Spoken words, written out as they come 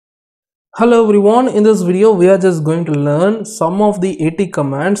Hello everyone, in this video we are just going to learn some of the AT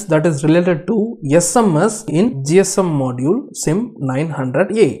commands that is related to SMS in GSM module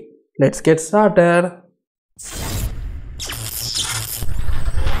SIM900A. Let's get started.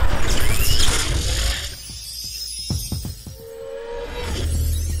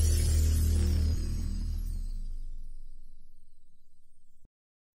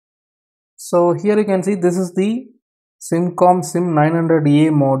 So here you can see this is the SIM900A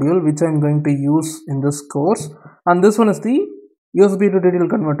module which I am going to use in this course, and this one is the USB to digital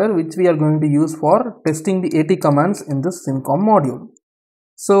converter which we are going to use for testing the AT commands in this SIMCOM module.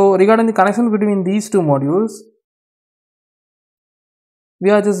 So regarding the connection between these two modules,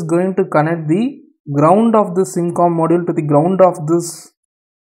 we are just going to connect the ground of the SIMCOM module to the ground of this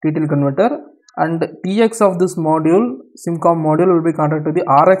digital converter, and TX of this module, SIMCOM module, will be connected to the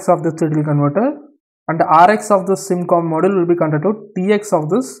RX of this digital converter, and the RX of the SIMCOM module will be connected to TX of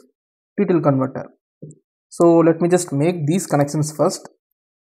this digital converter. So let me just make these connections first.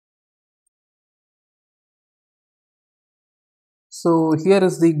 So here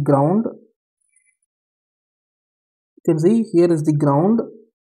is the ground. You can see here is the ground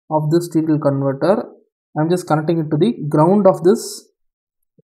of this digital converter. I am just connecting it to the ground of this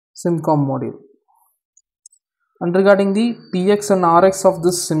SIMCOM module. And regarding the TX and RX of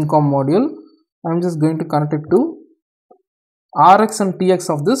this SIMCOM module, I am just going to connect it to RX and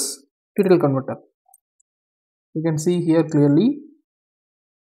TX of this digital converter. You can see here clearly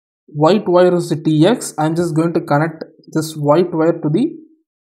white wire is the TX. I am just going to connect this white wire to the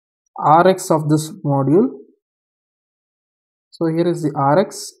RX of this module. So here is the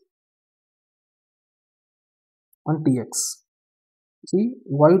RX and TX. See,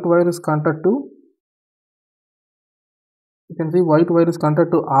 white wire is connected to, you can see white wire is connected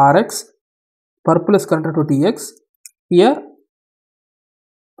to RX, purple is connected to TX. Here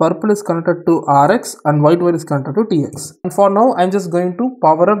purple is connected to RX and white wire is connected to TX. And for now I am just going to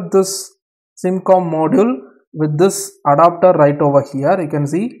power up this SIMCOM module with this adapter right over here. You can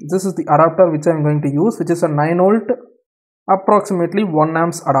see this is the adapter which I am going to use, which is a 9 volt approximately 1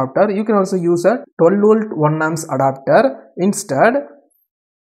 amps adapter. You can also use a 12 volt 1 amps adapter instead.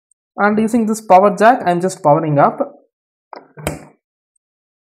 And using this power jack I am just powering up,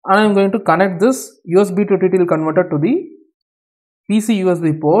 and I am going to connect this USB to digital converter to the PC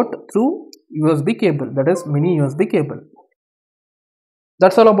USB port through USB cable, that is mini USB cable.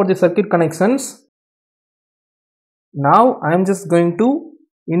 That's all about the circuit connections. Now I am just going to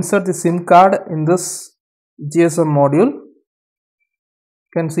insert the SIM card in this GSM module.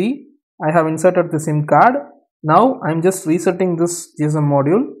 You can see I have inserted the SIM card. Now I am just resetting this GSM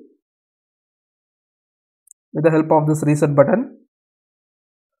module with the help of this reset button.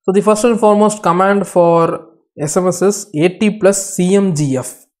 So the first and foremost command for SMS is AT plus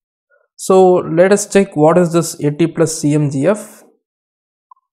CMGF. So let us check what is this AT plus CMGF.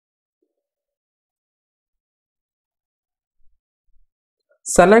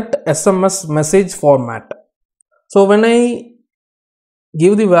 Select SMS message format. So when I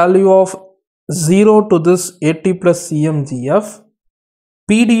give the value of 0 to this AT plus CMGF,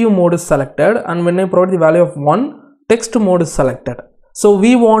 PDU mode is selected, and when I provide the value of 1, text mode is selected. So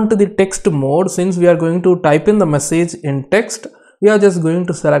we want the text mode. Since we are going to type in the message in text, we are just going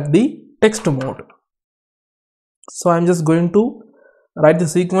to select the text mode. So I am just going to write the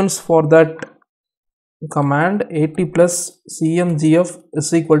sequence for that command. AT plus CMGF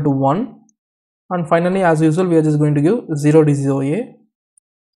is equal to 1, and finally as usual we are just going to give 0D0A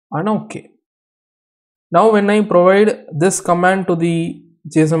and OK. Now when I provide this command to the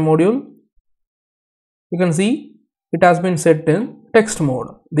GSM module, you can see it has been set in text mode.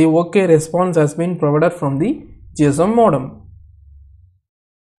 The OK response has been provided from the GSM modem.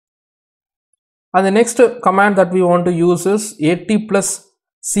 And the next command that we want to use is AT plus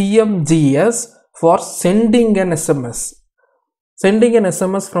CMGS for sending an SMS. Sending an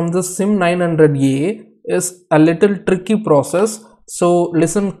SMS from the SIM900A is a little tricky process, so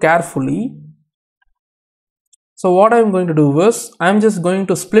listen carefully. So what I am going to do is I am just going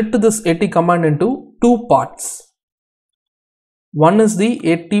to split this AT command into two parts. One is the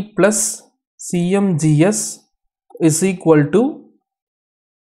AT plus CMGS is equal to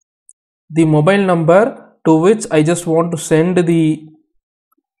the mobile number to which I just want to send the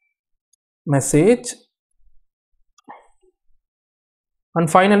message, and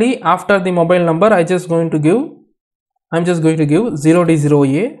finally after the mobile number I'm just going to give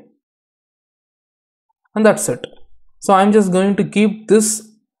 0D0A, and that's it. So I'm just going to keep this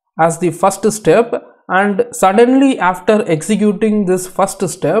as the first step, and suddenly after executing this first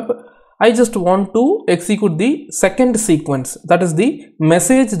step I just want to execute the second sequence, that is the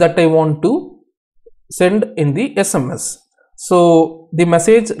message that I want to send in the SMS. So the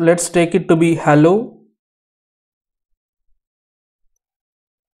message, let's take it to be hello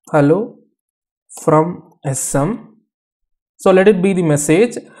from SM. So let it be the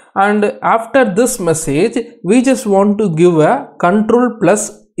message, and after this message we just want to give a control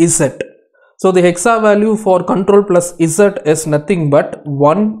plus Z. So the hexa value for control plus Z is nothing but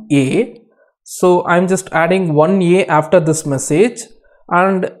 1A. So I'm just adding 1A after this message,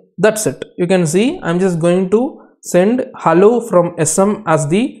 and that's it. You can see I'm just going to send hello from SM as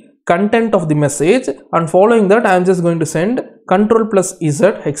the content of the message, and following that I'm just going to send control plus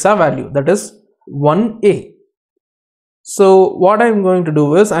Z hexa value, that is 1A. So what I'm going to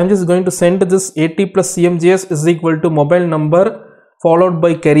do is I'm just going to send this AT plus CMGS is equal to mobile number followed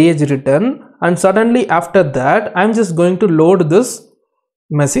by carriage return, and suddenly after that I'm just going to load this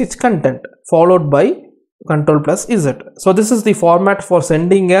message content followed by control plus Z. So this is the format for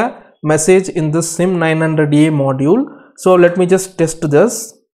sending a message in this SIM900A module. So let me just test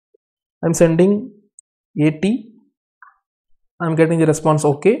this. I'm sending AT, I'm getting the response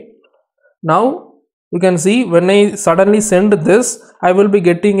okay. Now you can see when I suddenly send this, I will be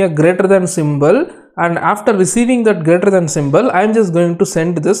getting a greater than symbol, and after receiving that greater than symbol I am just going to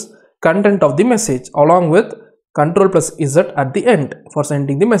send this content of the message along with control plus Z at the end for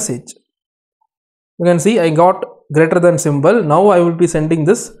sending the message. You can see I got greater than symbol. Now I will be sending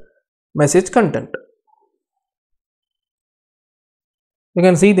this message content. You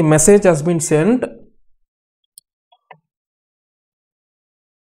can see the message has been sent.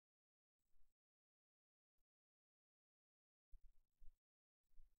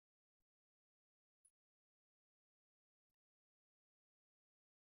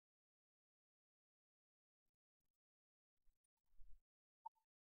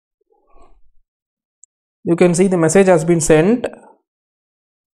 You can see the message has been sent,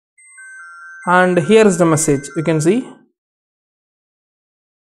 and here is the message. You can see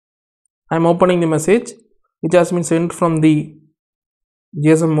I am opening the message which has been sent from the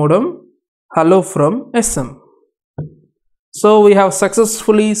GSM modem, hello from SM. So we have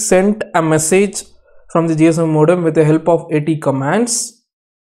successfully sent a message from the GSM modem with the help of AT commands.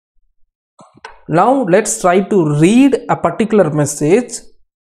 Now let's try to read a particular message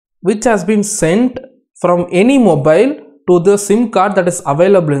which has been sent from any mobile to the SIM card that is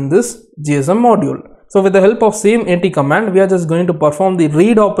available in this GSM module. So with the help of same AT command, we are just going to perform the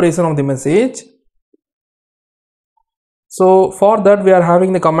read operation of the message. So for that we are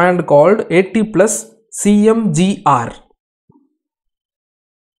having the command called AT plus CMGR.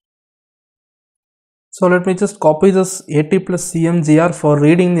 So let me just copy this AT plus CMGR for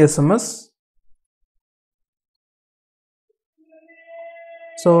reading the SMS.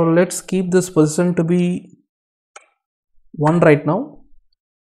 So let's keep this position to be 1 right now.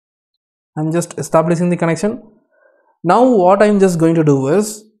 I'm just establishing the connection. Now what I'm just going to do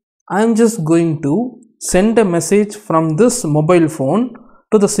is I'm just going to send a message from this mobile phone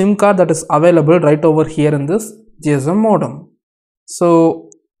to the SIM card that is available right over here in this GSM modem.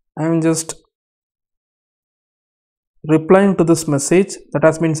 So I'm just replying to this message that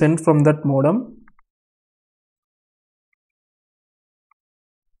has been sent from that modem.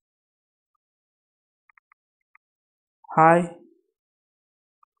 Hi.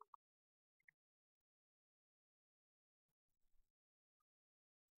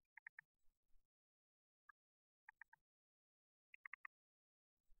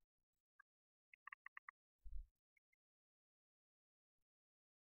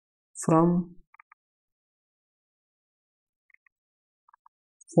 From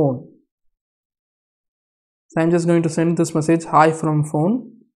phone. So I'm just going to send this message, hi from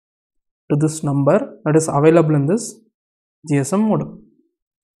phone, to this number that is available in this GSM modem.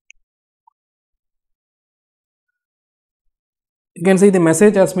 You can see the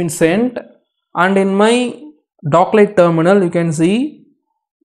message has been sent, and in my docklight terminal you can see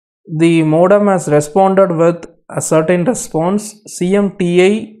the modem has responded with a certain response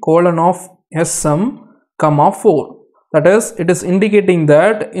CMTI colon of SM comma 4. That is, it is indicating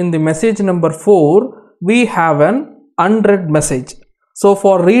that in the message number 4 we have an unread message. So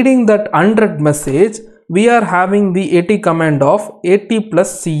for reading that unread message we are having the AT command of AT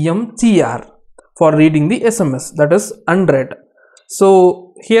plus CMGR for reading the SMS, that is unread.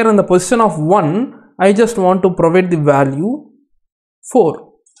 So here in the position of 1 I just want to provide the value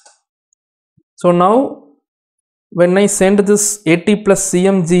 4. So now when I send this AT plus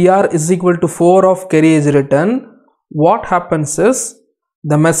CMGR is equal to 4 of carriage return, what happens is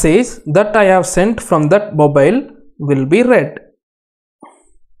the message that I have sent from that mobile will be read.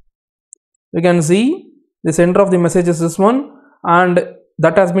 You can see the center of the message is this one, and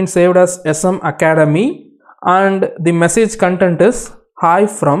that has been saved as SM Academy, and the message content is hi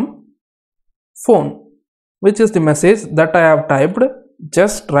from phone, which is the message that I have typed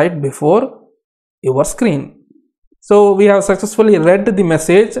just right before your screen. So we have successfully read the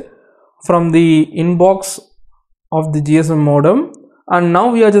message from the inbox of the GSM modem, and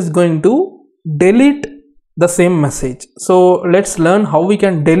now we are just going to delete the same message. So let's learn how we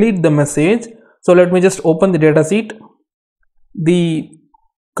can delete the message. So let me just open the datasheet. The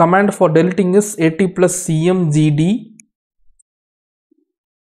command for deleting is AT plus CMGD.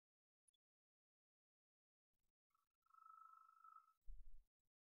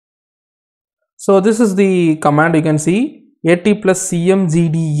 So this is the command. You can see AT plus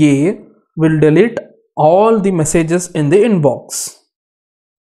CMGDA will delete all the messages in the inbox.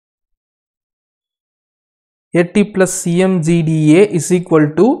 AT plus CMGDA is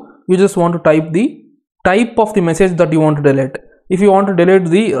equal to, you just want to type the type of the message that you want to delete. If you want to delete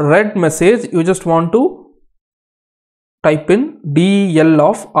the read message, you just want to type in DEL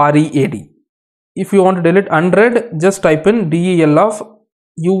of READ. If you want to delete unread, just type in DEL of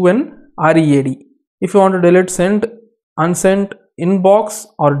UNREAD. If you want to delete sent, unsent, inbox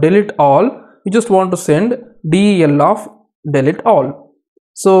or delete all, you just want to send DEL of delete all.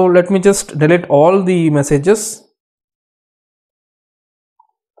 So let me just delete all the messages.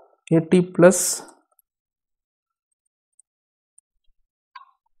 AT plus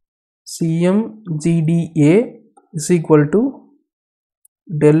CMGDA is equal to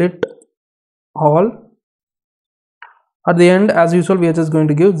delete all. At the end, as usual, we are just going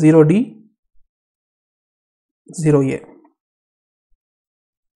to give 0D 0A.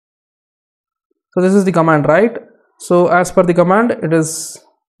 So this is the command, right? So as per the command,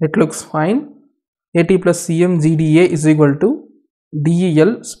 it looks fine. AT plus CMGDA is equal to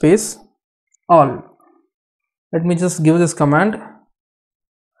DEL space all. Let me just give this command.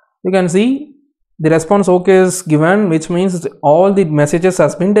 You can see the response OK is given, which means all the messages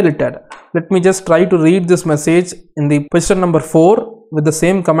has been deleted. Let me just try to read this message in the position number 4 with the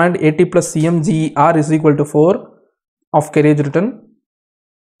same command AT plus CMGR is equal to 4 of carriage written.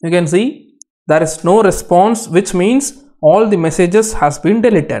 You can see there is no response, which means all the messages has been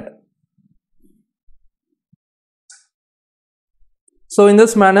deleted. So in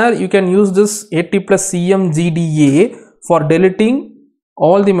this manner, you can use this AT plus CMGDA for deleting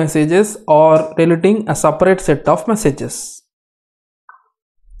all the messages or deleting a separate set of messages.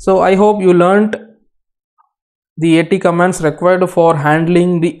 So I hope you learned the AT commands required for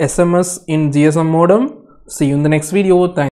handling the SMS in GSM modem. See you in the next video. Thanks.